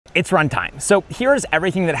It's Runtime. So here's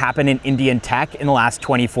everything that happened in Indian tech in the last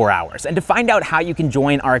 24 hours. And to find out how you can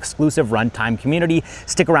join our exclusive Runtime community,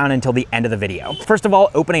 stick around until the end of the video. First of all,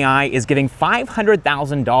 OpenAI is giving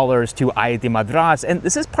 $500,000 to IIT Madras, and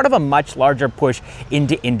this is part of a much larger push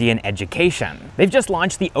into Indian education. They've just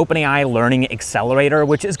launched the OpenAI Learning Accelerator,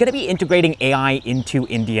 which is going to be integrating AI into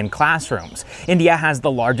Indian classrooms. India has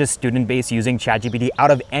the largest student base using ChatGPT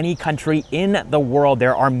out of any country in the world.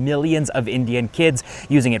 There are millions of Indian kids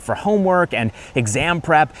using it for homework and exam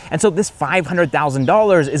prep. And so this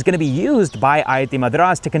 $500,000 is going to be used by IIT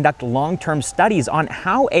Madras to conduct long-term studies on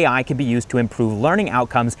how AI can be used to improve learning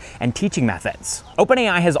outcomes and teaching methods.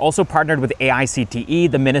 OpenAI has also partnered with AICTE,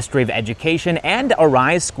 the Ministry of Education, and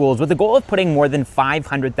Arise Schools with the goal of putting more than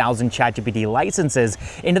 500,000 ChatGPT licenses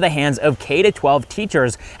into the hands of K-12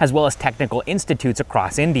 teachers as well as technical institutes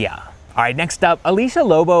across India. All right, next up, Alysha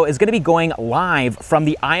Lobo is going to be going live from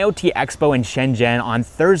the IoT Expo in Shenzhen on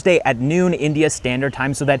Thursday at noon India Standard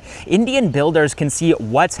Time so that Indian builders can see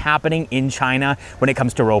what's happening in China when it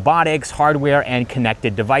comes to robotics, hardware, and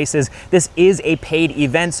connected devices. This is a paid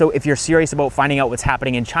event, so if you're serious about finding out what's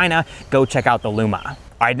happening in China, go check out the Luma.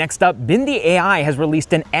 All right, next up, Bhindi AI has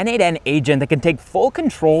released an N8N agent that can take full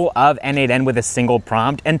control of N8N with a single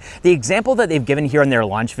prompt. And the example that they've given here in their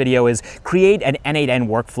launch video is create an N8N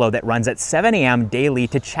workflow that runs at 7 a.m. daily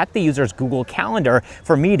to check the user's Google Calendar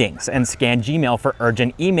for meetings and scan Gmail for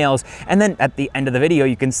urgent emails. And then at the end of the video,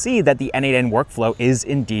 you can see that the N8N workflow is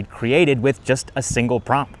indeed created with just a single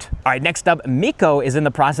prompt. All right, next up, Miko is in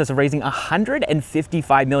the process of raising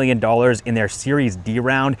 $155 million in their Series D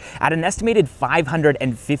round at an estimated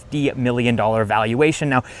 $550 million valuation.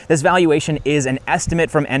 Now, this valuation is an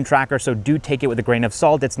estimate from N-Tracker, so do take it with a grain of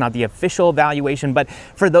salt. It's not the official valuation, but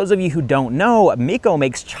for those of you who don't know, Miko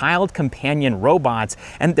makes child companion robots,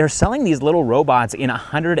 and they're selling these little robots in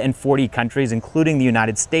 140 countries, including the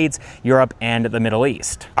United States, Europe, and the Middle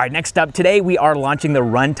East. All right, next up, today we are launching the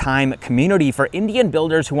Runtime Community for Indian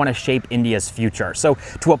builders who want to shape India's future. So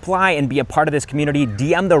to apply and be a part of this community,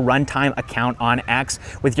 DM the Runtime account on X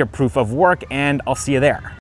with your proof of work, and I'll see you there.